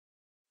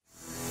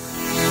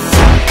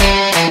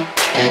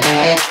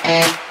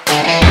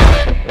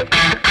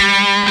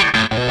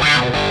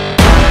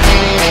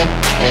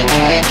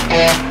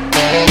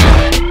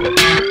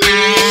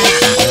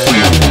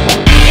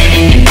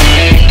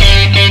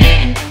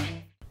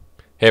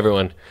Hey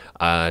everyone,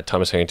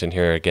 Thomas Harrington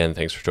here again.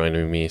 Thanks for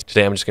joining me.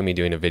 Today I'm just going to be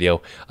doing a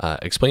video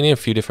explaining a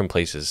few different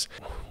places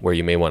where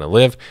you may want to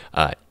live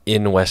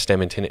in West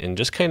Edmonton, and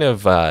just kind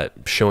of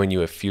showing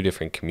you a few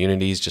different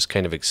communities, just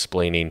kind of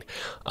explaining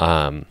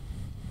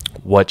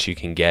what you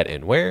can get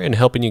and where, and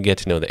helping you get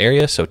to know the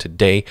area. So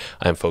today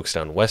I'm focused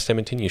on West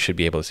Edmonton. You should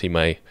be able to see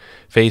my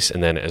face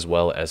and then as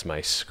well as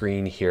my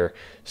screen here.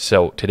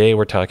 So today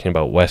we're talking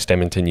about West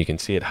Edmonton. You can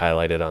see it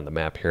highlighted on the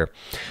map here.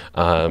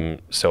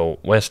 So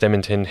West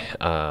Edmonton,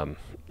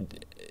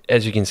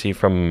 as you can see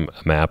from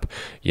a map,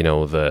 you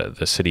know,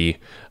 the city,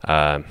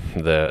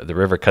 the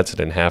river cuts it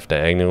in half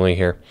diagonally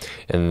here,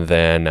 and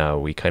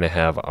then we kind of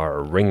have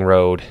our ring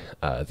road,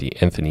 the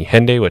Anthony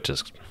Henday, which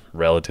is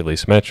relatively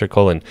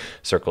symmetrical and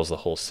circles the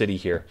whole city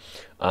here.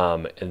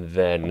 And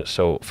then,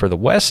 so for the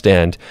west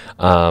end,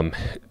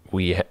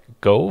 we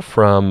go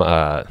from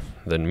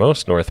the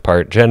most north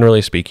part,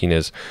 generally speaking,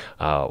 is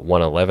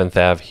 111th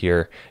Ave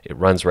here. It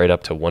runs right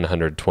up to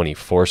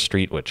 124th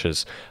Street, which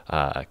is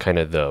kind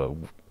of the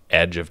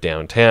edge of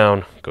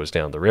downtown, goes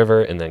down the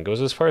river, and then goes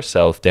as far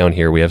south. Down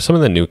here we have some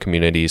of the new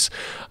communities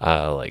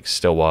like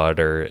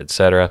Stillwater,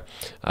 etc.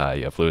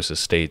 You have Lewis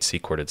Estate,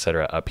 Secord,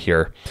 etc. up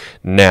here.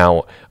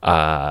 Now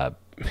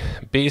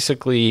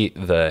basically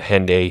the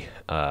Henday,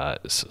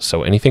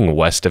 so anything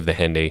west of the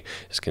Henday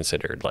is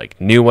considered like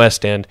new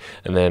West End,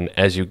 and then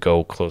as you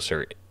go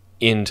closer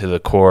into the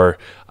core,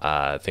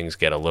 things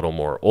get a little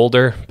more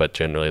older, but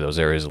generally those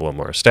areas are a little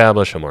more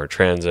established, and more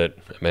transit,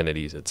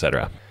 amenities,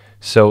 etc.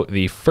 So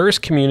the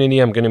first community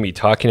I'm going to be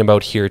talking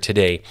about here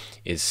today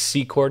is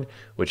Secord,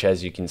 which,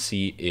 as you can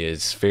see,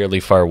 is fairly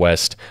far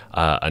west,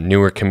 a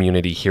newer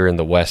community here in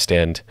the West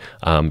End.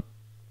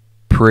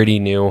 Pretty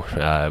new,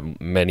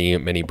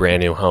 many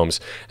brand new homes,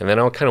 and then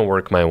I'll kind of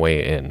work my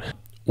way in.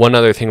 One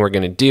other thing we're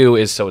going to do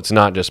is, so it's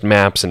not just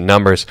maps and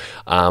numbers,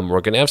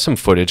 we're going to have some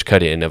footage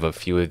cut in of a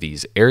few of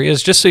these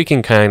areas, just so you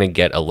can kind of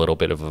get a little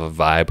bit of a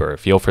vibe or a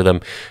feel for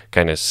them,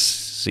 kind of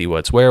see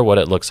what's where, what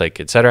it looks like,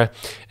 etc.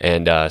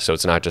 And so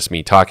it's not just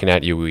me talking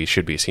at you. We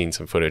should be seeing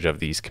some footage of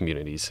these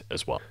communities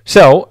as well.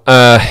 So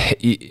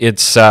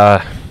it's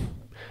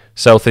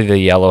south of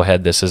the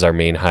Yellowhead. This is our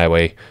main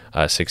highway,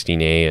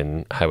 16A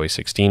and Highway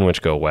 16,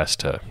 which go west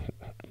to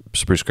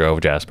Spruce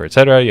Grove, Jasper,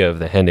 etc. You have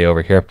the Henday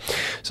over here.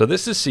 So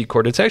this is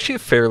Secord. It's actually a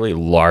fairly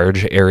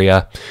large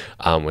area,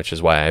 which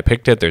is why I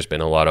picked it. There's been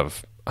a lot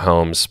of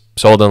homes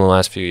sold in the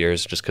last few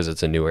years just because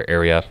it's a newer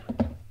area.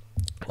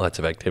 Lots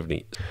of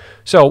activity.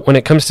 So when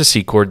it comes to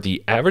Secord,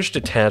 the average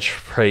detached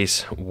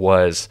price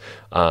was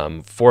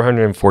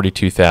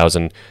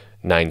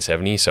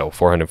 $442,970, so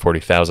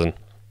 $440,000.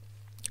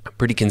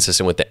 Pretty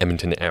consistent with the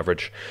Edmonton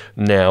average.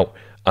 Now,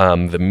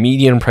 the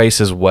median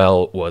price as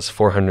well was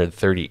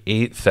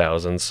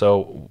 $438,000.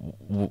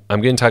 So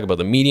I'm going to talk about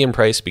the median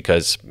price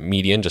because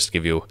median, just to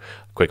give you a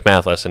quick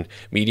math lesson,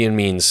 median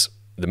means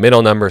the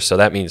middle number. So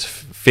that means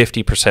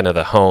 50% of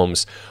the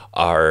homes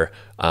are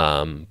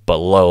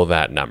below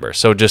that number.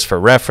 So just for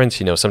reference,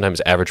 you know,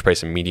 sometimes average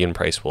price and median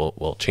price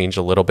will change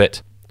a little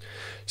bit.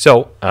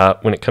 So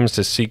when it comes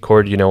to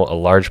Secord, you know, a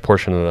large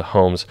portion of the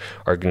homes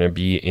are going to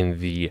be in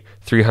the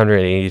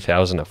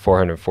 $380,000 to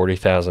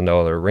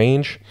 $440,000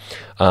 range.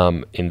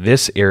 In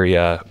this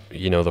area,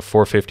 you know, the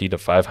 $450,000 to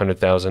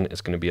 $500,000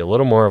 is going to be a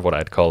little more of what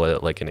I'd call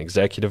it like an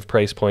executive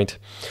price point.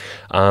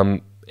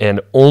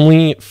 And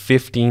only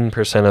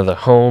 15% of the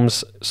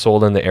homes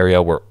sold in the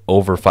area were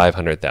over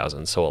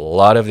 500,000. So a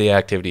lot of the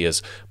activity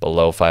is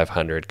below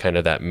 500, kind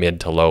of that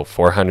mid to low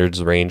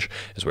 400s range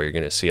is where you're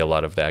going to see a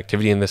lot of the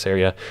activity in this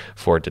area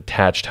for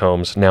detached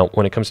homes. Now,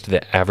 when it comes to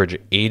the average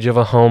age of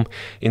a home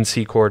in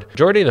Secord,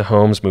 majority of the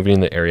homes moving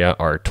in the area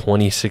are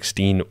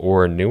 2016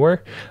 or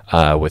newer,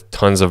 with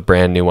tons of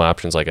brand new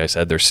options. Like I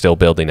said, they're still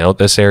building out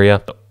this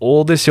area. The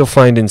oldest you'll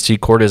find in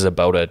Secord is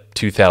about a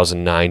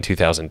 2009,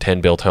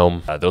 2010 built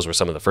home. Those were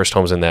some of the first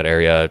homes in that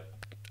area,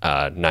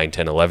 9,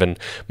 10, 11.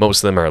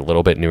 Most of them are a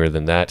little bit newer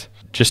than that.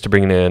 Just to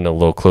bring it in a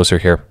little closer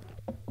here.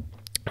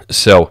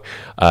 So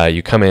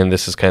you come in,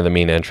 this is kind of the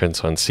main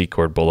entrance on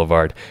Secord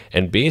Boulevard,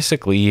 and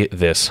basically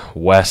this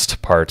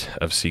west part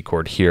of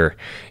Secord here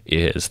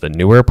is the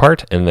newer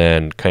part, and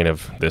then kind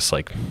of this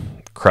like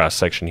cross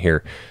section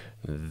here,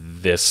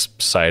 this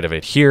side of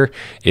it here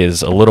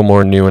is a little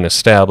more new and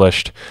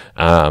established,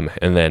 and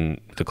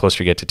then the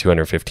closer you get to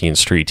 215th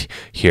Street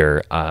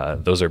here,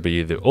 those are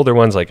the older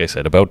ones. Like I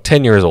said, about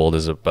 10 years old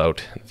is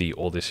about the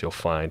oldest you'll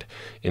find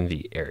in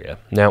the area.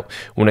 Now,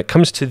 when it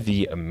comes to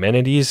the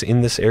amenities in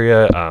this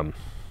area,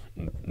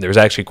 there's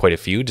actually quite a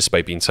few,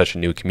 despite being such a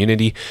new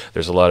community.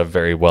 There's a lot of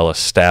very well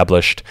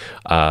established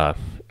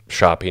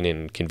shopping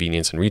and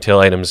convenience and retail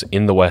items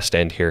in the West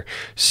End here.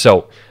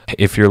 So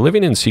if you're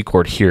living in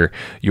Secord here,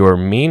 your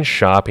main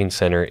shopping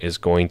center is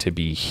going to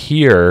be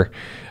here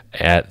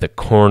at the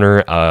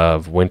corner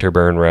of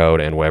Winterburn Road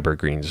and Weber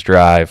Greens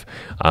Drive.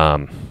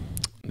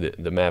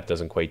 the map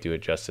doesn't quite do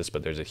it justice,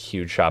 but there's a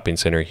huge shopping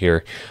center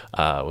here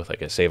with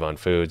like a Save on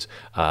Foods.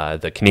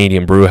 The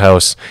Canadian Brew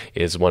House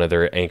is one of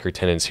their anchor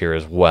tenants here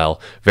as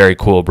well. Very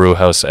cool brew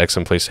house,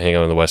 excellent place to hang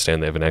out in the West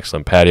End. They have an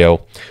excellent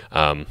patio.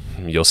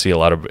 You'll see a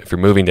lot of, if you're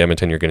moving to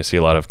Edmonton, you're going to see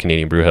a lot of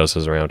Canadian brew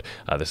houses around.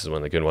 This is one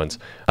of the good ones.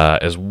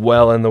 As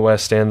well in the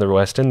West End,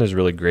 is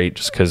really great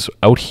just because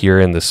out here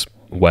in this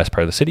west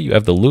part of the city, you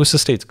have the Lewis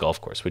Estates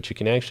Golf Course, which you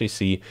can actually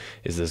see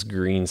is this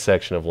green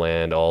section of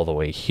land all the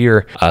way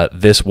here.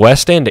 This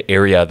West End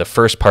area, the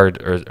first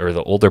part or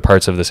the older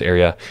parts of this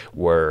area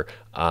were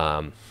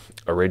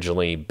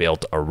originally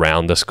built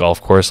around this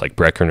golf course, like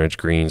Breckenridge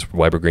Greens,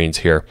 Weber Greens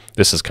here.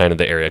 This is kind of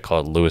the area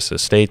called Lewis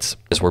Estates.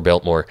 These were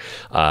built more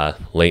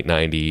late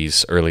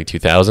 90s, early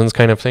 2000s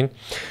kind of thing.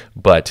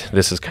 But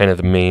this is kind of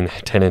the main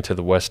tenant of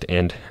the West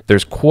End.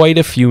 There's quite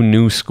a few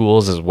new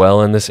schools as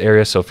well in this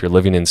area. So if you're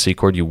living in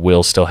Secord, you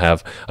will still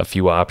have a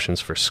few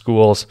options for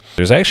schools.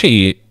 There's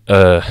actually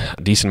a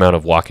decent amount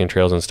of walking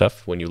trails and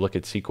stuff. When you look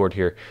at Secord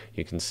here,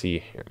 you can see,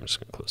 here, I'm just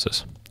going to close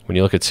this. When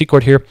you look at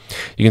Secord here,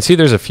 you can see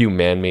there's a few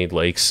man-made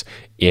lakes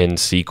in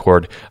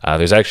Secord.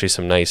 There's actually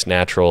some nice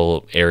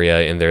natural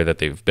area in there that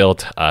they've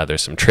built.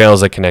 There's some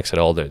trails that connects it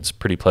all. It's a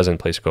pretty pleasant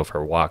place to go for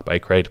a walk,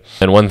 bike ride.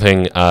 And one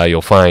thing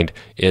you'll find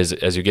is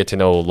as you get to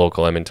know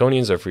local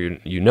Edmontonians, or if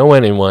you know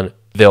anyone,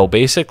 they'll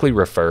basically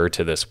refer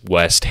to this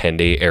West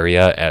Henday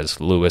area as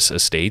Lewis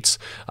Estates.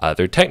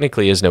 There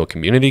technically is no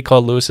community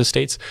called Lewis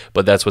Estates,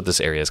 but that's what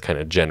this area is kind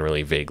of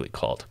generally vaguely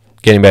called.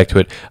 Getting back to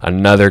it,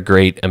 another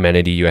great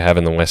amenity you have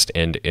in the West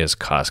End is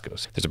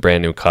Costco's. There's a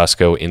brand new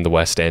Costco in the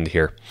West End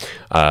here.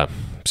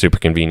 Super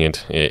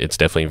convenient. It's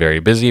definitely very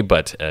busy,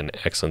 but an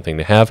excellent thing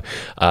to have.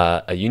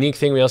 A unique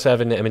thing we also have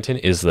in Edmonton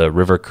is the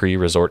River Cree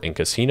Resort and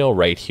Casino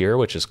right here,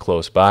 which is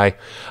close by.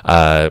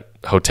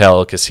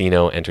 Hotel,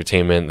 casino,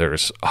 entertainment.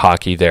 There's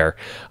hockey there.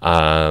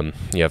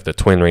 You have the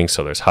Twin Rings,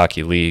 so there's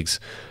hockey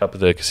leagues. Up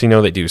at the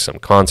casino, they do some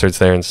concerts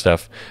there and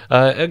stuff.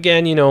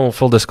 Again,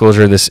 full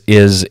disclosure, this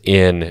is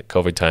in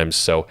COVID times,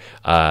 so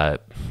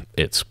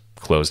it's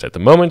closed at the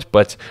moment,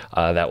 but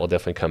that will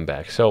definitely come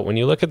back. So when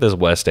you look at this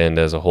West End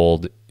as a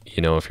whole,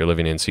 if you're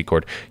living in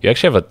Secord, you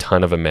actually have a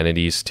ton of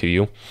amenities to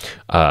you,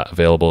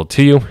 available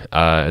to you.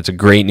 It's a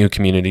great new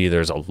community.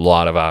 There's a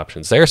lot of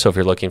options there. So if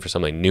you're looking for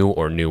something new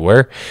or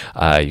newer,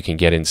 you can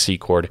get in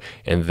Secord,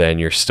 and then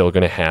you're still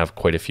going to have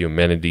quite a few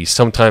amenities.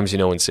 Sometimes,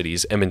 in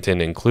cities,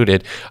 Edmonton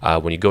included,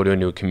 when you go to a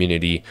new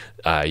community,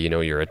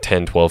 you're a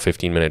 10, 12,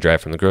 15-minute drive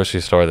from the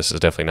grocery store. This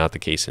is definitely not the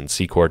case in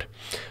Secord.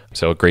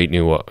 So a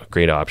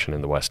great option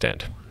in the West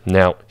End.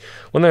 Now,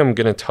 one thing I'm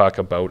going to talk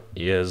about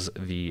is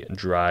the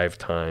drive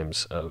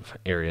times of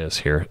areas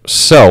here.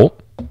 So,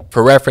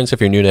 for reference,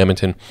 if you're new to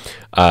Edmonton,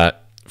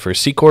 for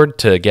Secord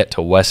to get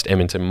to West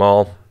Edmonton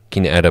Mall,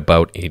 looking at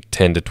about a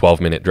 10 to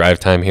 12 minute drive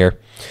time here,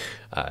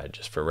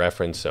 just for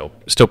reference. So,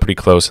 still pretty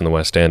close in the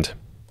West End.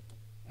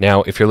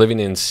 Now, if you're living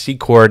in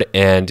Secord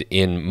and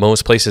in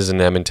most places in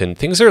Edmonton,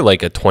 things are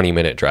like a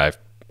 20-minute drive,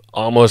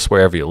 almost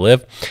wherever you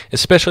live,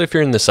 especially if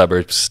you're in the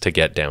suburbs to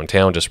get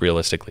downtown. Just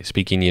realistically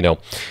speaking,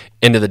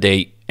 end of the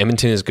day,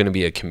 Edmonton is going to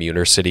be a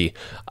commuter city.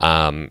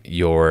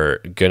 You're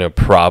going to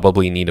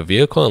probably need a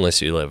vehicle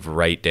unless you live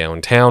right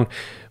downtown.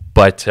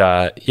 But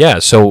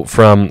so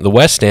from the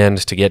West End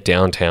to get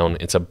downtown,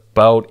 it's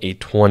about a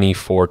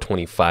 24,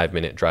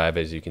 25-minute drive,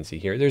 as you can see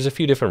here. There's a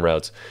few different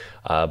routes,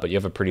 but you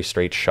have a pretty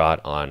straight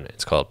shot on,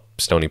 it's called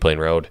Stony Plain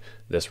Road,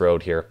 this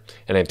road here,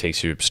 and it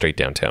takes you straight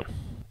downtown.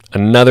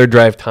 Another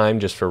drive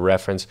time, just for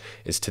reference,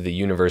 is to the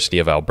University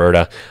of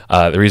Alberta.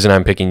 The reason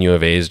I'm picking U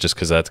of A is just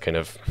because that's kind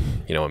of,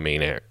 a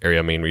main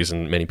area, main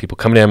reason many people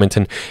come to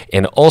Edmonton.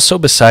 And also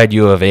beside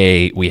U of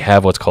A, we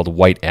have what's called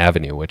White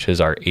Avenue, which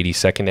is our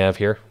 82nd Ave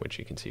here, which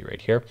you can see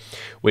right here,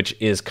 which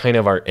is kind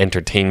of our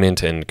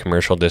entertainment and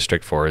commercial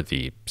district for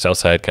the south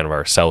side, kind of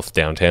our south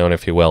downtown,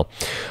 if you will.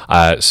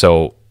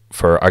 So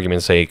for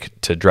argument's sake,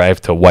 to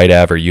drive to White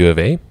Ave or U of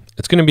A,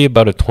 it's going to be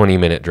about a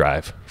 20-minute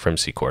drive from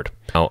Secord.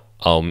 Now,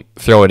 I'll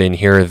throw it in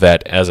here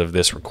that as of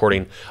this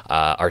recording,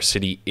 our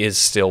city is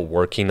still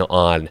working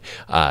on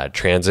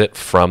transit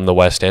from the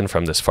West End,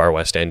 from this far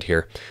West End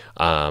here.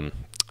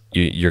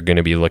 You're going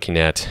to be looking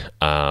at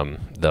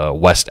the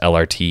West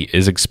LRT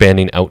is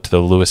expanding out to the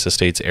Lewis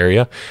Estates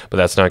area, but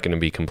that's not going to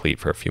be complete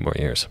for a few more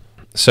years.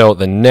 So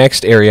the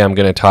next area I'm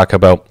going to talk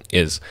about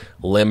is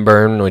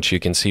Lymburn, which you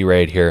can see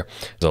right here.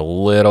 It's a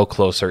little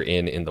closer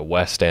in the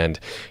West End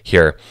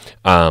here.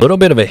 A little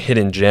bit of a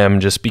hidden gem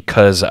just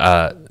because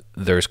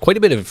there's quite a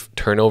bit of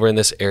turnover in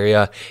this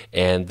area,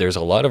 and there's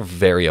a lot of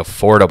very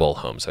affordable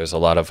homes. There's a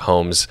lot of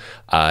homes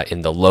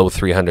in the low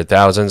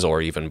 300,000s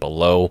or even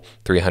below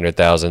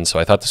 300,000. So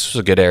I thought this was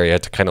a good area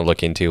to kind of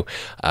look into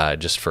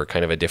just for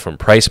kind of a different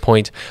price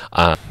point.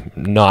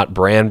 Not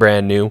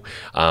brand new.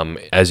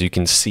 As you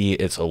can see,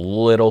 it's a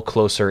little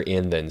closer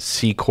in than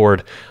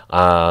Secord.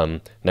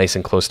 Nice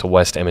and close to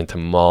West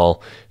Edmonton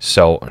Mall.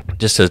 So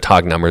just to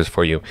talk numbers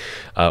for you,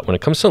 when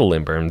it comes to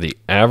Lymburn, the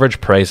average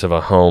price of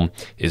a home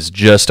is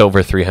just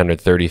over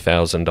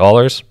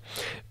 $330,000,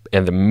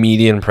 and the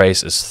median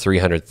price is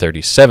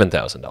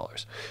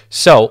 $337,000.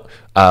 So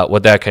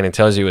What that kind of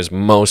tells you is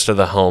most of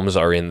the homes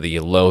are in the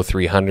low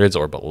 300s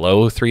or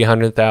below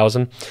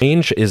 300,000.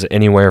 Range is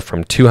anywhere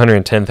from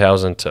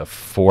 210,000 to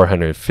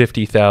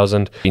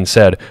 450,000. Being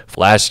said,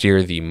 last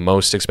year the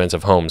most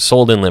expensive home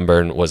sold in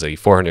Lymburn was a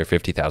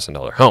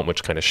 $450,000 home,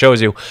 which kind of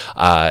shows you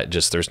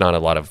just there's not a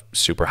lot of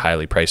super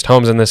highly priced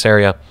homes in this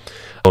area.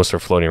 Most are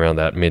floating around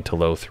that mid to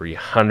low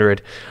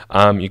 300.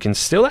 You can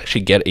still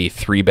actually get a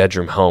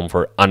 3-bedroom home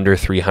for under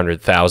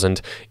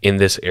 300,000 in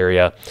this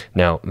area.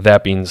 Now,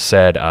 that being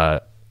said,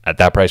 at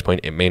that price point,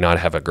 it may not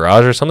have a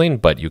garage or something,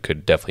 but you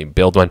could definitely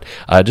build one.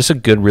 Just a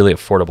good, really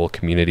affordable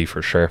community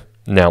for sure.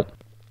 Now,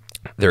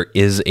 there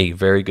is a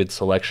very good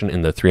selection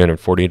in the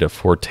 340 to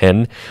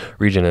 410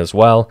 region as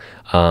well.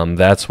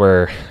 That's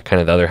where kind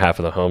of the other half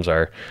of the homes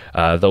are.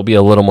 There'll be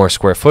a little more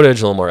square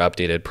footage, a little more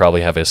updated,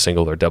 probably have a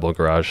single or double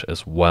garage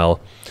as well.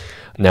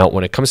 Now,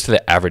 when it comes to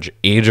the average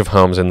age of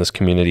homes in this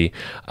community,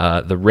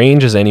 the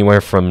range is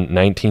anywhere from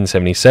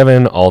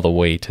 1977 all the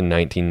way to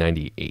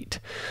 1998.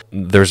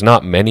 There's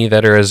not many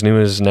that are as new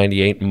as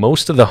 98.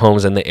 Most of the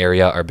homes in the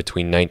area are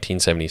between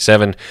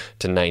 1977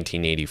 to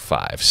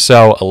 1985.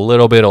 So a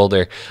little bit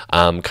older,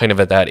 kind of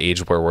at that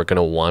age where we're going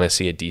to want to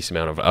see a decent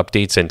amount of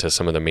updates into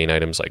some of the main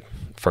items like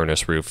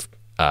furnace, roof,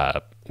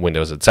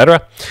 windows,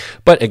 etc.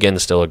 But again,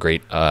 still a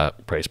great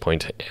price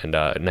point and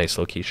a nice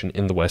location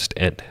in the West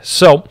End.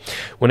 So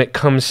when it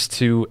comes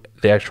to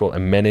the actual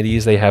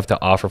amenities they have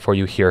to offer for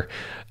you here,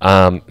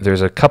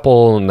 there's a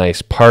couple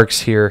nice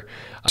parks here,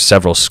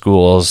 several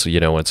schools. You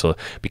know,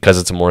 because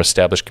it's a more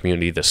established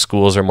community, the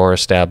schools are more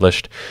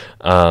established.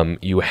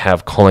 You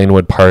have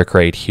Lynwood Park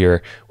right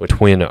here with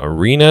twin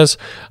arenas.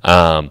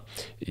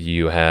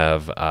 You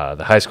have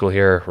the high school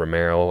here,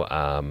 Romero.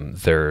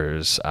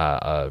 There's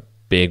a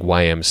big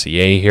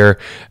YMCA here,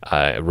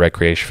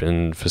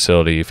 recreation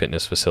facility,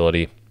 fitness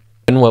facility.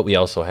 And what we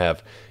also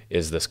have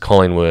is this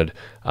Lynwood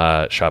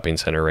shopping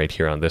center right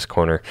here on this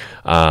corner.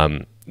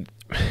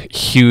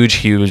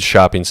 Huge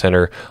shopping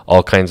center,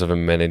 all kinds of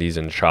amenities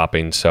and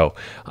shopping. So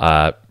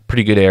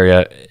pretty good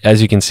area.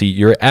 As you can see,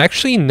 you're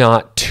actually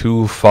not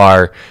too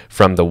far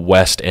from the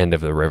west end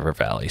of the river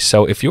valley.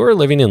 So if you're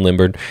living in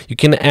Lymburn, you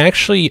can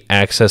actually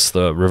access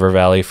the river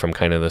valley from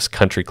kind of this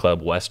country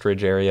club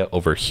Westridge area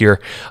over here.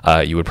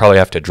 You would probably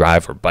have to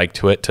drive or bike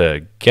to it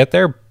to get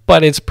there,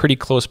 but it's pretty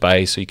close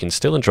by, so you can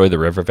still enjoy the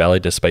river valley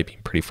despite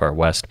being pretty far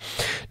west.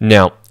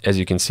 Now, as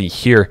you can see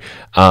here,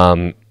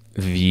 from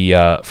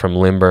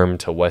Lymburn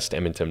to West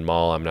Edmonton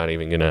Mall, I'm not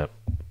even gonna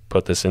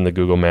put this in the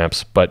Google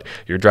Maps, but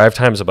your drive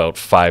time is about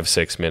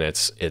 5-6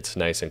 minutes. It's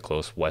nice and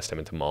close. West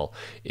Edmonton Mall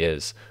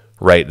is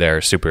right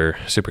there, super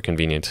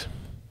convenient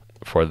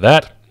for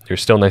that. You're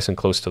still nice and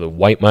close to the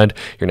Whitemud.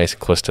 You're nice and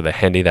close to the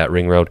Hendy, that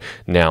ring road.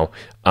 Now,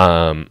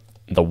 the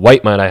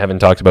Whitemud I haven't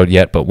talked about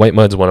yet, but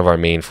Whitemud's one of our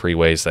main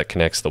freeways that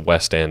connects the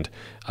West End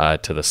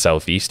to the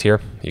southeast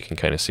here. You can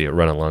kind of see it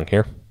run along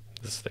here.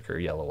 This thicker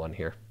yellow one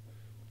here.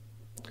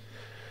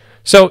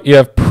 So you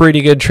have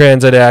pretty good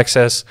transit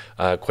access,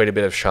 quite a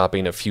bit of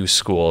shopping, a few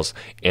schools,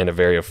 and a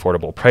very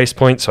affordable price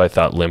point. So I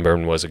thought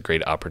Lymburn was a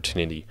great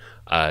opportunity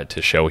to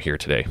show here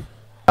today.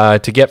 To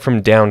get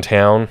from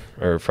downtown,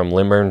 or from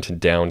Lymburn to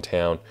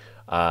downtown,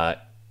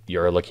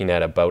 you're looking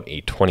at about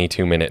a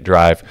 22-minute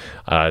drive,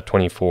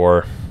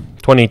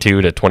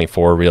 22 to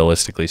 24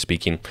 realistically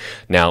speaking.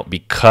 Now,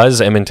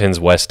 because Edmonton's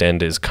West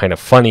End is kind of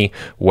funny,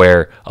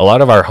 where a lot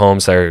of our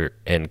homes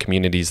and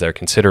communities that are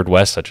considered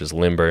west, such as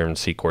Lymburn,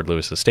 Secord,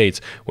 Lewis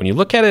Estates, when you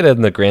look at it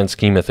in the grand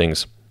scheme of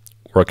things,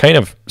 we're kind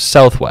of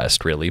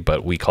southwest really,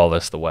 but we call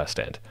this the West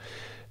End.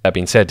 That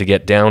being said, to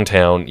get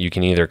downtown, you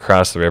can either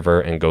cross the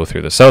river and go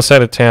through the south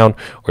side of town,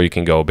 or you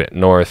can go a bit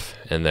north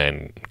and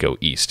then go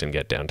east and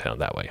get downtown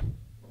that way.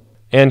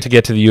 And to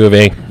get to the U of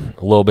A,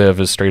 a little bit of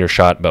a straighter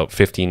shot, about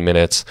 15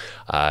 minutes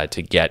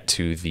to get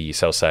to the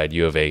south side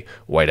U of A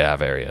White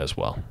Ave area as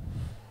well.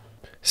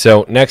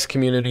 So next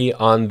community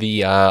on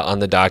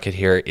the docket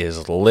here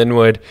is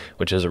Lynnwood,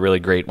 which is a really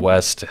great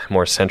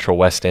more central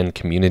West End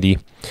community.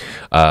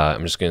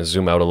 I'm just going to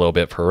zoom out a little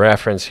bit for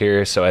reference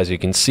here. So as you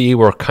can see,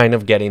 we're kind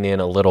of getting in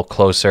a little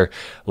closer,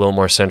 a little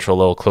more central, a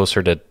little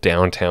closer to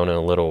downtown and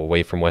a little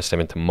away from West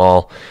Edmonton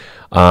Mall.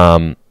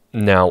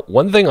 Now,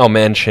 one thing I'll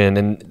mention,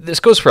 and this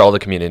goes for all the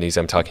communities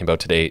I'm talking about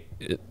today,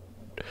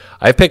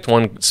 I've picked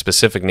one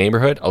specific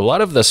neighborhood. A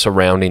lot of the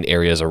surrounding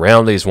areas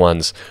around these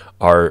ones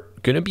are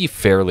going to be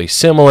fairly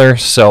similar.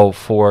 So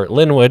for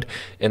Lynnwood,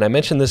 and I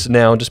mention this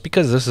now just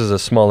because this is a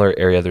smaller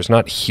area, there's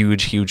not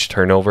huge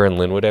turnover in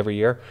Lynnwood every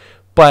year.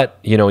 But,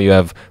 you know, you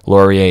have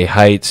Laurier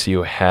Heights,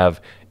 you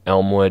have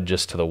Elmwood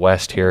just to the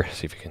west here.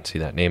 See if you can see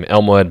that name.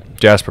 Elmwood,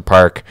 Jasper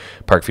Park,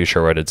 Parkview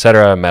Sherwood,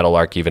 etc.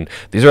 Meadowlark even.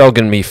 These are all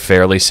going to be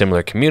fairly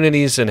similar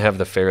communities and have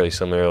the fairly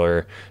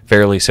similar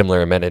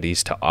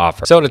amenities to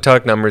offer. So to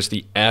talk numbers,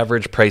 the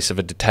average price of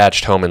a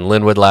detached home in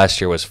Lynnwood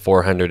last year was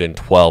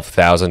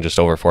 $412,000, just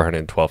over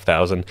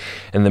 $412,000,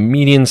 and the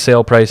median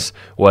sale price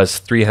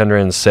was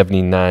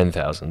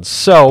 $379,000.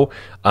 So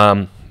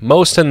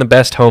most and the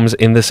best homes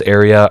in this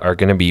area are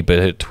going to be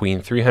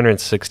between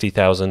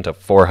 360,000 to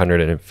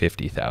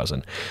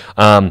 450,000.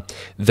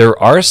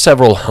 There are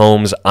several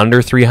homes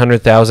under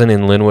 300,000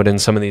 in Lynnwood in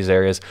some of these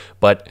areas,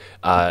 but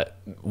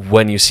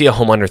when you see a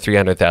home under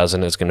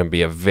 300,000, it's going to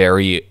be a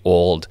very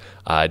old,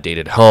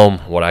 dated home,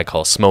 what I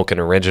call smoke and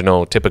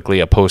original, typically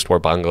a post-war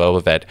bungalow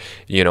that,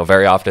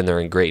 very often they're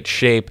in great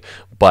shape.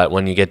 But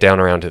when you get down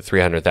around to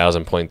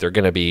 300,000 point, they're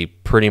going to be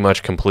pretty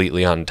much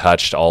completely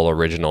untouched, all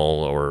original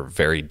or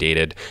very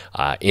dated,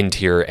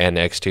 interior and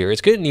exterior.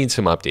 It's going to need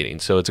some updating.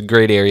 So it's a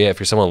great area if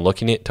you're someone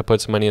looking to put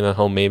some money in a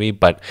home maybe,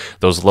 but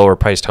those lower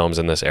priced homes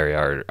in this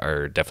area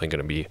are definitely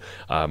going to be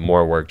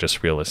more work,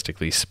 just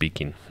realistically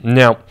speaking.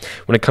 Now,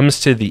 when it comes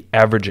to the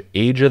average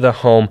age of the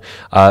home,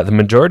 the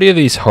majority of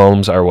these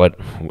homes are what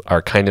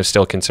are kind of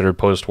still considered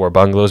post-war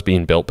bungalows,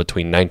 being built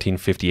between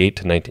 1958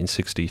 to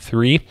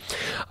 1963.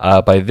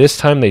 By this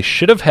time, they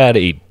should have had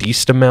a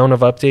decent amount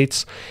of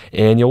updates,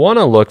 and you'll want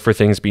to look for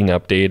things being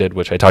updated,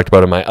 which I talked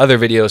about in my other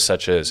videos,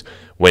 such as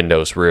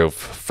windows, roof,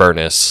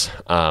 furnace,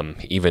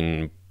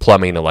 even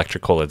plumbing,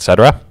 electrical,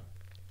 etc.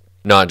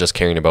 Not just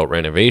caring about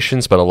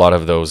renovations, but a lot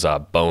of those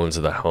bones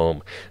of the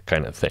home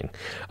kind of thing.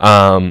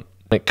 When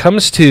it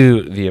comes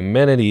to the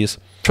amenities,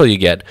 you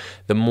get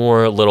the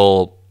more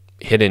little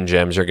hidden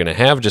gems you're going to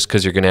have, just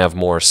because you're going to have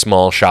more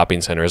small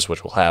shopping centers,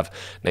 which will have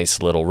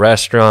nice little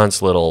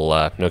restaurants,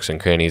 little nooks and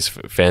crannies,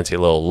 fancy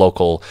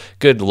little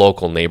good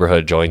local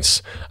neighborhood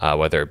joints,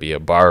 whether it be a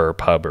bar or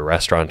pub or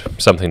restaurant,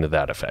 something to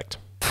that effect.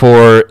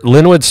 For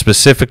Lynnwood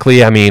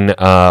specifically,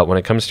 when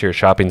it comes to your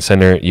shopping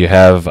center, you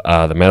have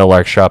the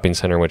Meadowlark Shopping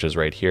Center, which is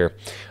right here.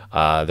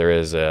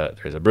 There's a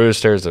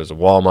Brewster's, there's a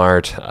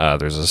Walmart,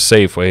 there's a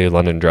Safeway,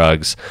 London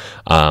Drugs.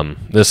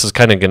 This is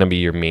kind of going to be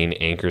your main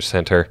anchor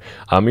center.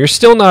 You're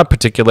still not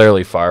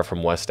particularly far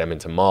from West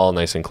Edmonton Mall,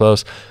 nice and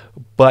close,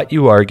 but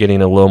you are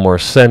getting a little more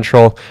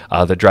central.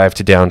 The drive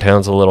to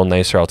downtown's a little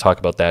nicer. I'll talk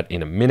about that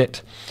in a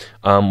minute.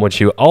 What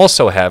you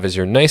also have is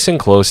you're nice and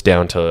close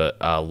down to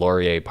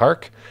Laurier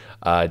Park.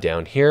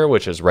 Down here,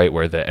 which is right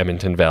where the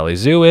Edmonton Valley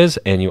Zoo is,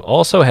 and you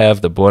also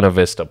have the Buena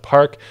Vista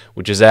Park,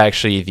 which is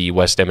actually the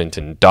West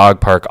Edmonton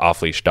Dog Park,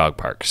 off-leash dog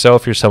park. So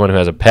if you're someone who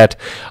has a pet,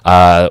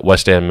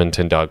 West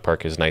Edmonton Dog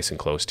Park is nice and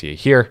close to you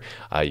here.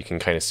 You can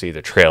kind of see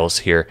the trails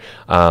here.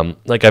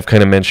 Like I've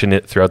kind of mentioned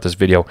it throughout this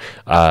video,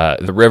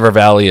 the River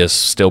Valley is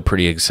still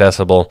pretty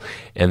accessible,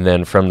 and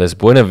then from this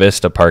Buena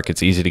Vista Park,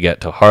 it's easy to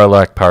get to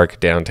Harlock Park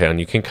downtown.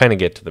 You can kind of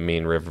get to the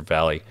main River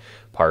Valley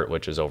part,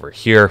 which is over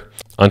here.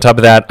 On top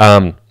of that,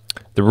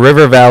 the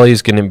River Valley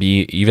is going to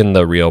be even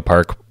the Rio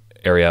Park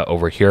area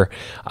over here.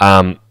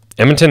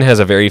 Edmonton has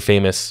a very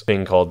famous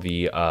thing called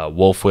the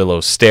Wolf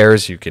Willow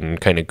Stairs. You can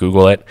kind of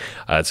Google it.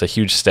 It's a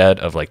huge set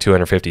of like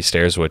 250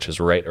 stairs, which is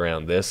right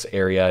around this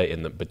area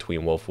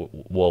between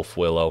Wolf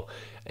Willow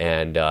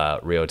and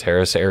Rio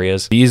Terrace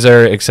areas. These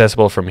are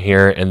accessible from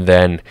here, and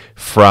then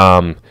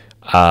from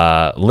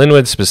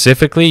Lynnwood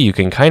specifically, you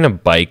can kind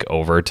of bike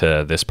over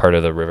to this part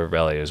of the River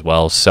Valley as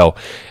well. So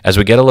as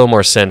we get a little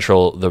more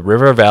central, the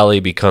River Valley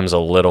becomes a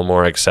little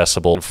more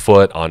accessible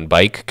foot, on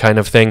bike kind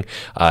of thing.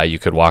 You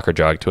could walk or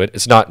jog to it.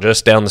 It's not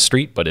just down the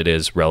street, but it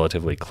is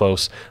relatively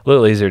close. A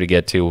little easier to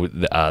get to.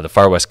 The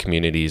far west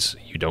communities,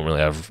 you don't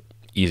really have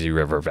easy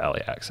River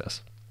Valley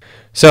access.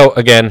 So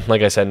again,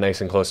 like I said,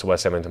 nice and close to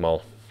West Edmonton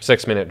Mall.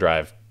 6-minute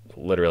drive.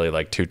 Literally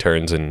like 2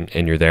 turns and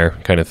you're there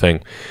kind of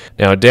thing.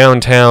 Now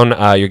downtown,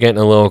 you're getting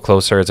a little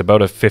closer. It's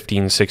about a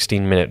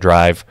 16 minute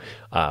drive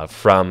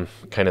from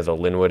kind of the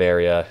Lynnwood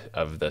area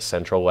of the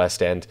central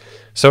West End.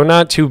 So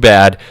not too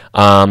bad.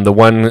 The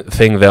one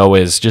thing though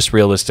is, just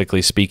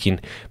realistically speaking,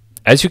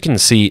 as you can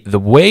see, the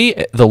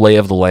way the lay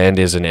of the land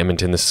is in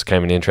Edmonton, this is kind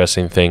of an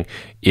interesting thing,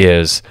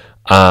 is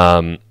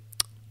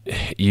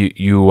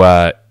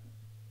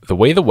the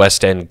way the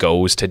West End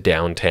goes to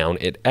downtown,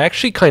 it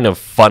actually kind of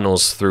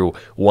funnels through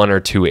 1 or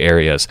 2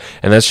 areas.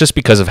 And that's just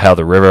because of how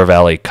the River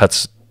Valley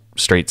cuts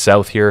straight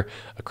south here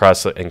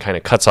across and kind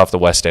of cuts off the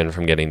West End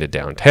from getting to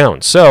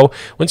downtown. So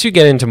once you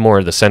get into more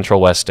of the central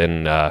west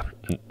and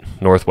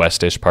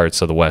northwestish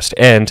parts of the West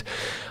End,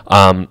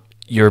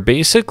 you're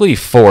basically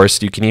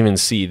forced, you can even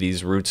see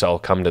these routes all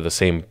come to the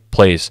same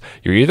place.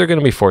 You're either going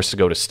to be forced to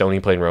go to Stony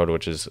Plain Road,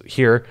 which is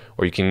here,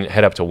 or you can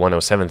head up to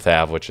 107th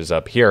Ave, which is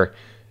up here,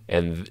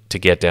 and to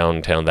get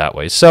downtown that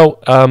way. So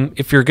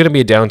if you're going to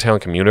be a downtown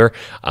commuter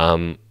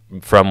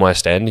from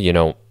West End,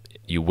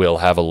 you will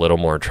have a little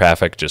more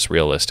traffic, just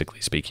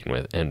realistically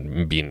speaking,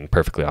 and being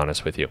perfectly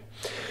honest with you.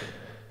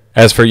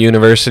 As for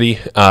university,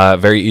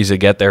 very easy to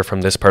get there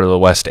from this part of the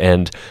West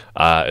End.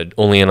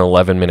 Only an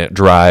 11-minute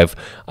drive,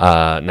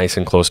 nice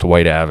and close to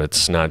White Ave.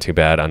 It's not too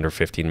bad, under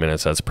 15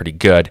 minutes. That's pretty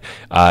good.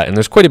 And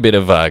there's quite a bit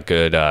of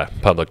good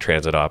public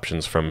transit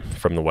options from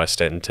the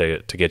West End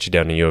to get you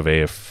down to U of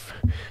A if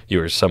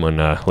you or someone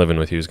living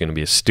with you is going to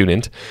be a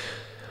student.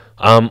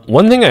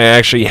 One thing I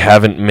actually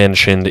haven't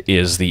mentioned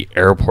is the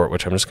airport,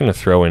 which I'm just going to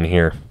throw in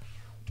here.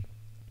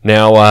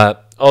 Now,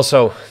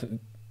 also,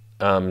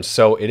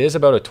 so it is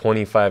about a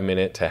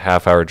 25-minute to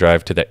half-hour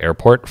drive to the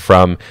airport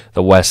from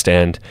the West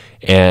End,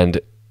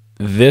 and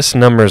this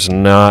number's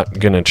not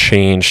going to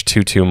change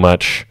too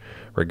much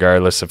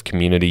regardless of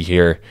community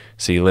here.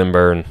 See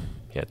Lymburn,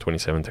 yeah,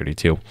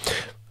 2732.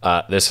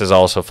 This is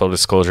also, full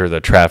disclosure, the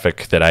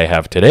traffic that I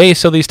have today.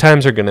 So these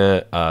times are going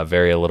to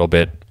vary a little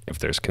bit if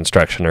there's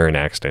construction or an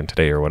accident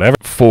today or whatever.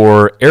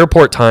 For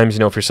airport times, you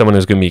know, for someone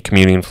who's going to be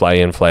commuting, fly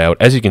in, fly out,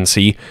 as you can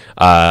see,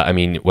 I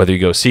mean, whether you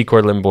go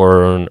Secord,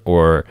 Lymburn,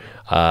 or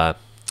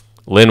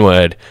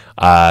Lynnwood,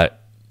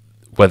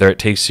 whether it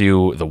takes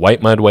you the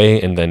White Mud Way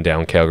and then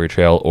down Calgary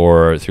Trail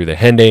or through the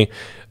Henday,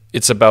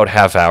 it's about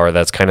half hour.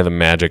 That's kind of the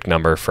magic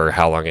number for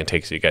how long it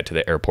takes you to get to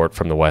the airport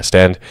from the West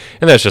End.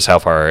 And that's just how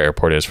far our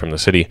airport is from the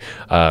city,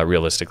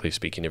 realistically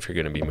speaking, if you're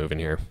going to be moving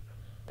here.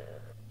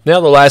 Now,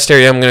 the last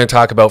area I'm going to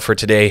talk about for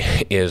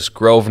today is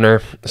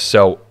Grovenor.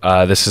 So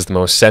this is the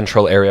most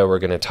central area we're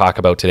going to talk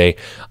about today.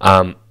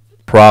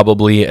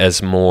 Probably as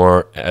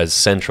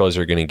central as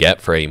you're going to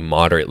get for a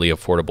moderately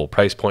affordable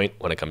price point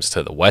when it comes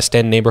to the West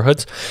End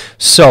neighborhoods.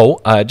 So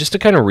just to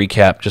kind of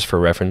recap, just for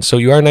reference, so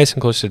you are nice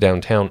and close to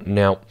downtown.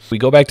 Now, we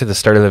go back to the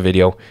start of the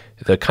video.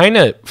 The kind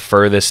of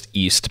furthest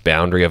east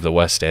boundary of the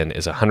West End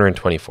is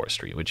 124th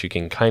Street, which you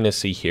can kind of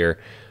see here.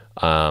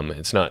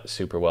 It's not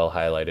super well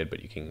highlighted,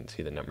 but you can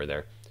see the number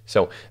there.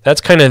 So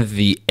that's kind of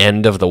the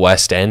end of the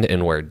West End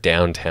and where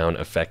downtown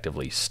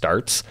effectively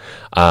starts.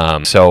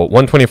 So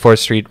 124th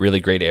Street,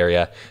 really great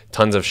area.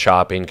 Tons of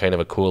shopping, kind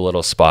of a cool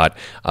little spot.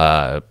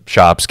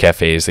 Shops,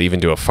 cafes, they even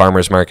do a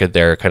farmer's market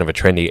there, kind of a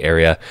trendy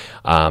area.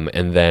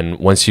 And then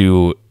once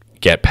you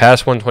get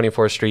past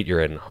 124th Street,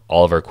 you're in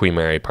Oliver, Queen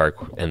Mary Park,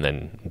 and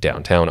then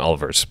downtown.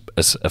 Oliver's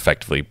is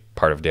effectively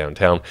part of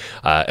downtown,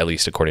 at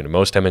least according to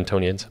most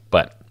Edmontonians.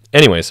 But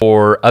anyways,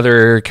 for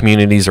other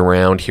communities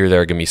around here that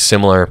are going to be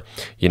similar,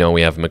 you know,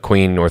 we have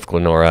McQueen, North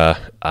Glenora.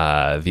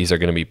 These are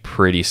going to be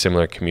pretty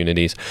similar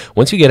communities.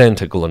 Once you get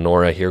into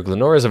Glenora here,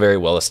 Glenora is a very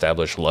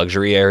well-established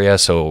luxury area,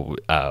 so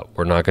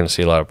we're not going to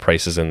see a lot of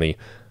prices in the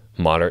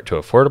moderate to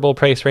affordable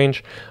price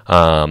range.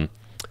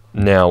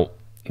 Now,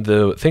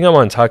 the thing I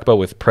want to talk about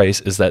with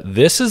price is that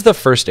this is the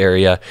first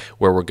area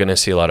where we're going to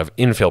see a lot of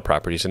infill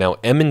properties. Now,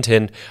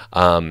 Edmonton,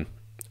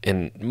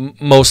 and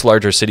most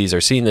larger cities are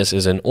seeing this,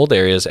 is in old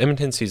areas.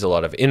 Edmonton sees a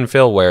lot of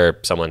infill where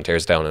someone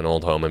tears down an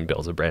old home and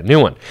builds a brand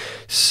new one.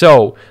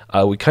 So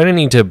we kind of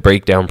need to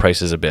break down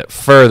prices a bit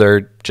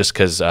further, just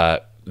because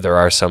there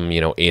are some,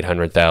 you know,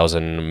 $800,000,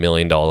 $1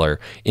 million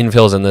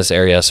infills in this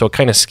area, so it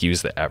kind of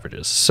skews the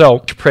averages. So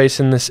price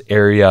in this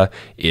area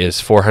is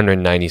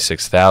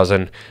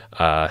 $496,000.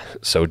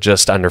 So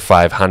just under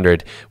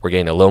 500. We're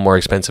getting a little more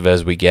expensive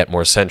as we get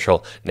more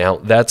central. Now,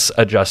 that's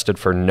adjusted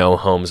for no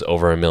homes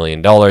over $1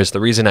 million. The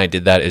reason I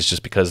did that is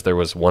just because there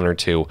was one or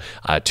two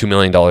 $2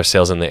 million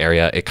sales in the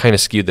area. It kind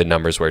of skewed the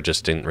numbers where it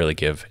just didn't really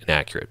give an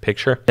accurate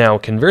picture. Now,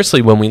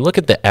 conversely, when we look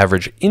at the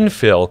average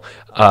infill,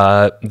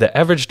 the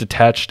average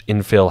detached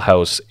infill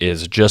house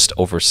is just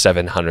over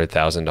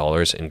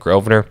 $700,000 in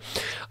Grovenor.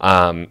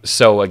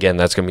 So again,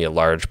 that's going to be a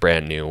large,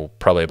 brand new,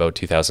 probably about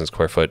 2,000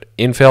 square foot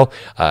infill.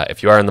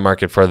 If you are in the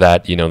market for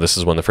that, you know, this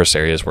is one of the first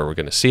areas where we're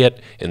going to see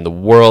it. In the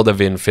world of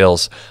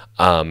infills,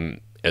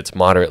 it's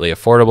moderately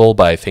affordable,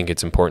 but I think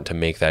it's important to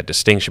make that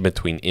distinction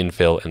between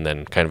infill and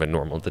then kind of a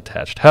normal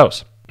detached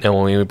house. Now,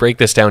 when we break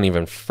this down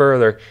even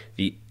further,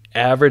 the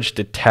average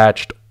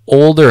detached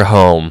older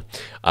home,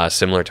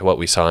 similar to what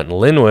we saw in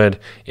Lynnwood,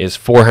 is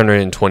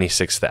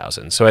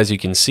 $426,000. So as you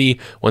can see,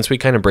 once we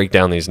kind of break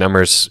down these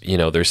numbers, you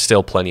know, there's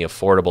still plenty of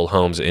affordable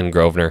homes in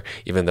Grovenor,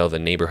 even though the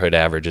neighborhood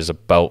average is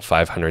about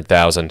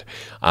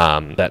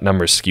 $500,000. That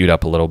number's skewed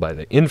up a little by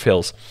the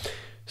infills.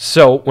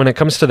 So when it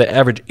comes to the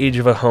average age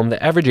of a home,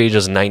 the average age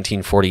is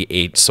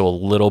 1948, so a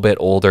little bit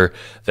older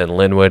than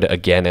Lynnwood.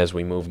 Again, as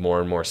we move more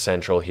and more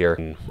central here,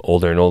 and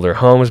older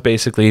homes,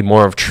 basically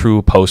more of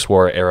true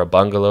post-war era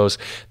bungalows.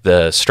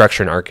 The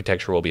structure and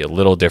architecture will be a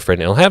little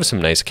different. It'll have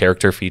some nice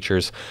character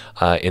features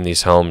in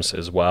these homes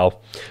as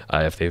well,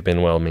 if they've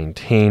been well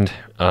maintained.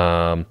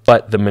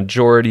 But the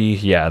majority,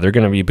 yeah, they're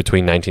going to be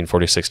between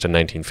 1946 to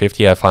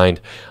 1950, I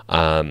find.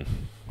 Kind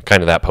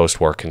of that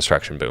post-war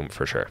construction boom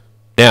for sure.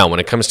 Now, when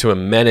it comes to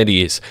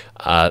amenities,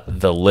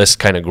 the list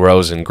kind of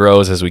grows and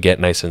grows as we get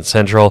nice and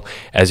central.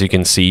 As you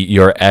can see,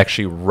 you're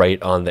actually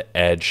right on the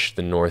edge,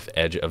 the north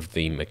edge of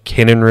the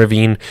McKinnon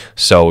Ravine.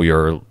 So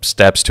your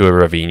steps to a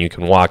ravine, you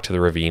can walk to the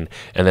ravine.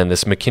 And then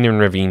this McKinnon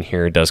Ravine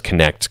here does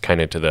connect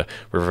kind of to the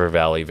River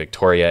Valley,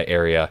 Victoria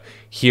area.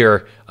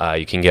 Here,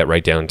 you can get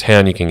right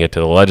downtown. You can get to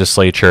the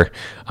legislature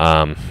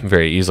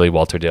very easily.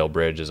 Walter Dale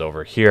Bridge is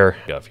over here.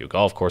 Got a few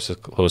golf courses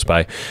close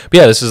by. But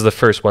yeah, this is the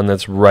first one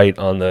that's right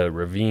on the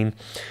ravine.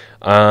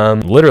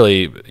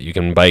 Literally, you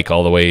can bike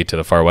all the way to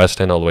the far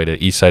west end, all the way to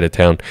the east side of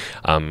town.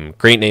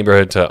 Great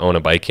neighborhood to own a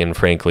bike in,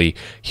 frankly.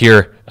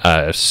 Here,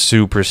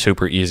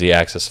 Super easy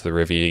access to the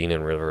ravine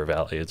and river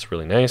valley. It's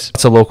really nice.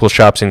 Lots of local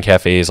shops and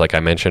cafes, like I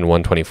mentioned,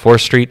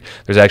 124th Street.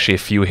 There's actually a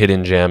few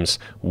hidden gems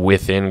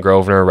within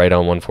Grovenor, right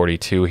on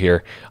 142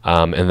 here.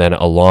 And then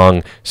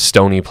along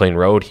Stony Plain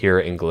Road here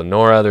in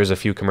Glenora, there's a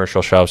few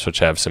commercial shops which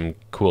have some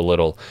cool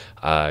little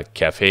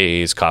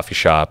cafes, coffee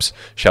shops.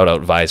 Shout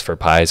out Vi's for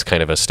Pies,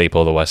 kind of a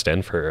staple of the West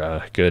End for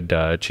a good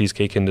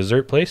cheesecake and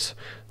dessert place.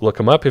 Look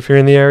them up if you're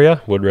in the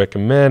area. Would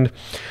recommend.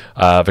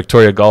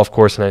 Victoria Golf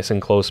Course, nice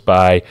and close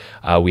by.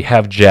 We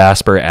have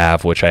Jasper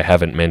Ave, which I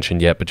haven't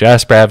mentioned yet, but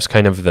Jasper Ave's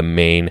kind of the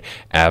main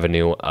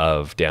avenue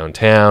of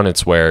downtown.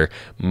 It's where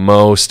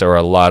most or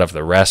a lot of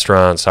the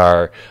restaurants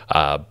are,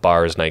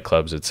 bars,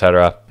 nightclubs,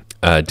 etc.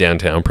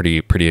 Downtown,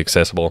 pretty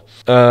accessible.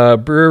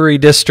 Brewery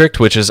District,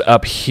 which is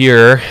up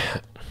here.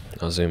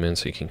 I'll zoom in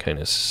so you can kind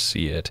of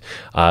see it.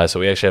 So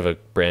we actually have a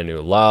brand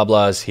new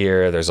Loblaws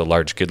here. There's a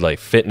large Good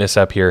Life Fitness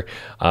up here.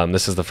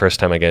 This is the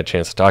first time I get a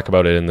chance to talk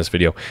about it in this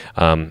video.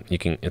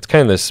 It's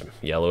kind of this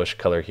yellowish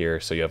color here.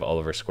 So you have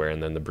Oliver Square,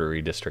 and then the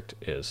Brewery District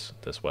is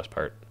this west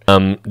part.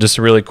 Just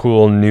a really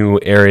cool new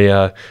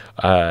area,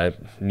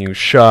 new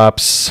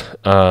shops,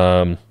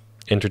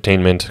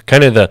 entertainment.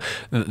 Kind of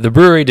the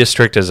Brewery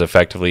District is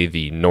effectively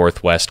the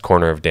northwest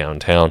corner of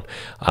downtown.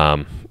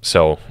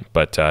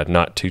 But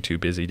not too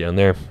busy down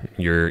there.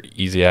 You're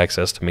easy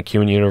access to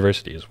MacEwan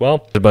University as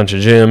well. A bunch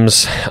of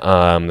gyms.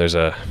 There's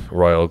a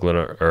Royal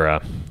Glenora or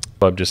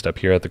club just up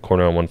here at the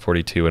corner on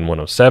 142 and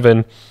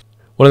 107.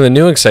 One of the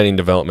new exciting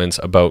developments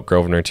about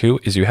Grovenor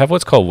 2 is you have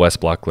what's called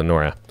West Block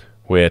Glenora,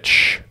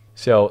 which,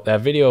 so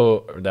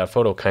that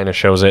photo kind of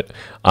shows it.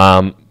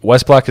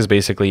 West Block is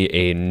basically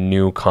a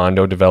new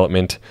condo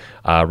development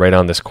right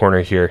on this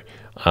corner here.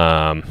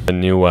 A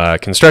new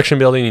construction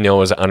building,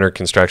 was under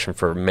construction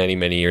for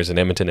many years in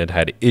Edmonton. It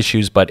had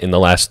issues, but in the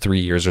last 3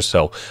 years or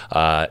so,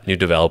 new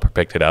developer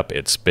picked it up.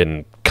 It's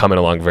been coming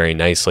along very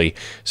nicely.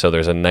 So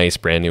there's a nice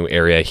brand new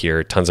area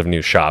here, tons of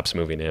new shops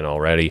moving in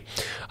already.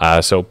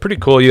 So pretty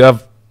cool. You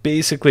have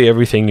basically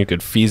everything you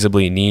could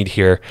feasibly need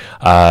here.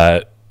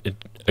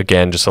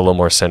 Again, just a little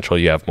more central.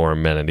 You have more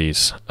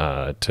amenities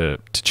to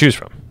choose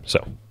from.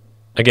 So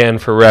again,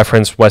 for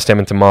reference, West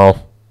Edmonton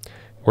Mall.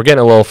 We're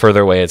getting a little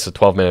further away. It's a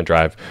 12-minute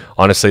drive.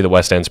 Honestly, the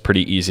West End's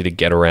pretty easy to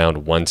get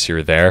around once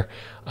you're there.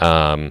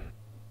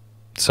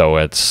 So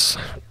it's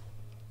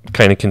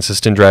kind of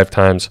consistent drive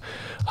times.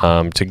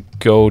 To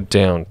go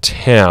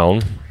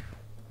downtown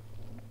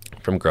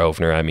from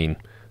Grovenor,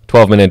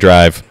 12-minute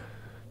drive.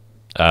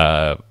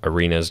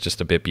 Arena's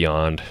just a bit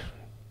beyond,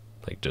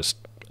 just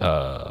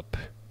up,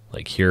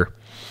 here.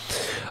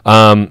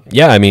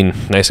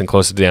 Nice and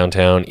close to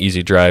downtown.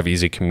 Easy drive,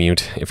 easy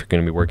commute if you're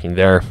going to be working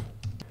there.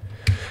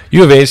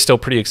 U of A is still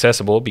pretty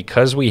accessible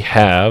because we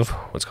have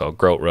what's called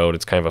Groat Road.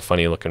 It's kind of a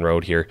funny looking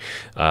road here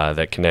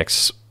that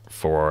connects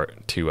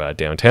to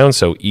downtown.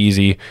 So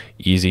easy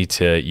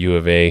to U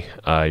of A.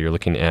 You're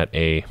looking at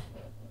a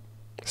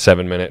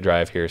 7-minute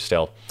drive here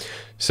still.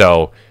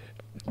 So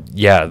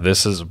yeah,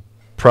 this is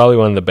probably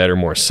one of the better,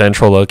 more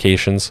central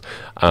locations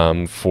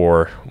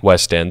for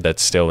West End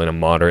that's still in a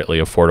moderately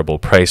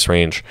affordable price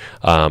range.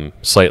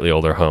 Slightly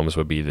older homes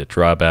would be the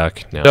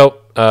drawback. Now, so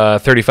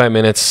 35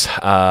 minutes.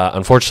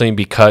 Unfortunately,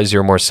 because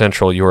you're more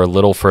central, you're a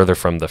little further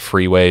from the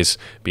freeways,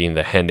 being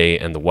the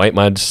Henday and the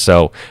Whitemud,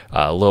 so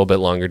a little bit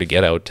longer to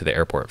get out to the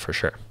airport for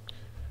sure.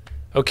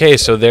 Okay,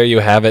 so there you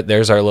have it.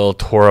 There's our little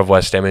tour of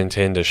West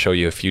Edmonton to show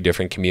you a few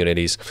different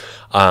communities.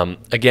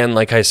 Again,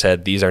 like I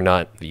said, these are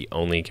not the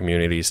only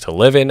communities to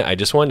live in. I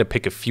just wanted to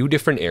pick a few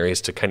different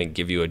areas to kind of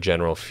give you a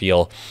general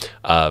feel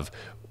of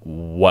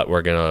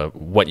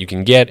what you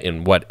can get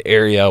in what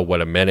area,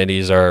 what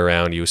amenities are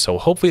around you. So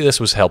hopefully this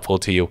was helpful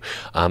to you.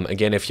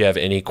 Again, if you have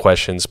any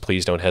questions,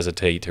 please don't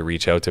hesitate to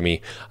reach out to me.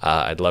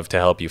 I'd love to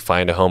help you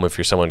find a home if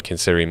you're someone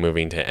considering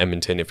moving to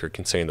Edmonton. If you're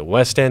considering the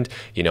West End,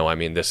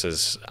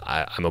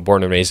 I'm a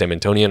born and raised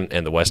Edmontonian,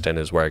 and the West End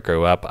is where I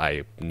grew up.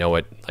 I know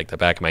it like the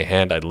back of my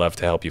hand. I'd love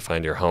to help you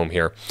find your home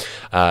here.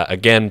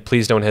 Again,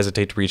 please don't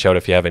hesitate to reach out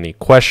if you have any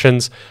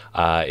questions.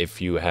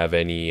 If you have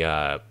any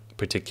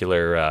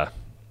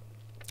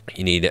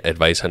you need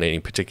advice on any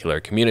particular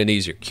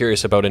communities, you're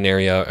curious about an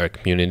area or a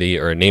community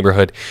or a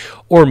neighborhood,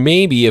 or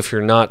maybe if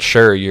you're not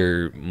sure,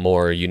 you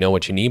know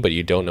what you need, but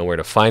you don't know where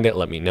to find it,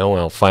 let me know and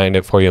I'll find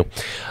it for you.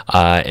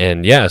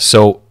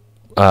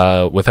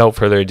 Without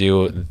further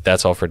ado,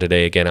 that's all for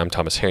today. Again, I'm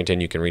Thomas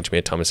Harrington. You can reach me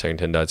at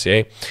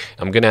thomasharrington.ca.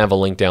 I'm going to have a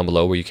link down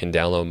below where you can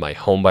download my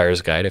home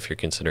buyer's guide if you're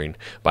considering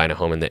buying a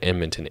home in the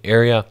Edmonton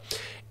area.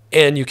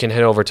 And you can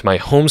head over to my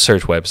home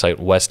search website,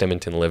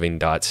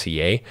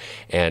 westedmontonliving.ca,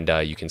 and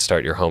you can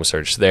start your home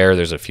search there.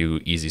 There's a few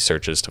easy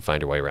searches to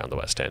find your way around the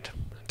West End.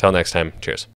 Until next time, cheers.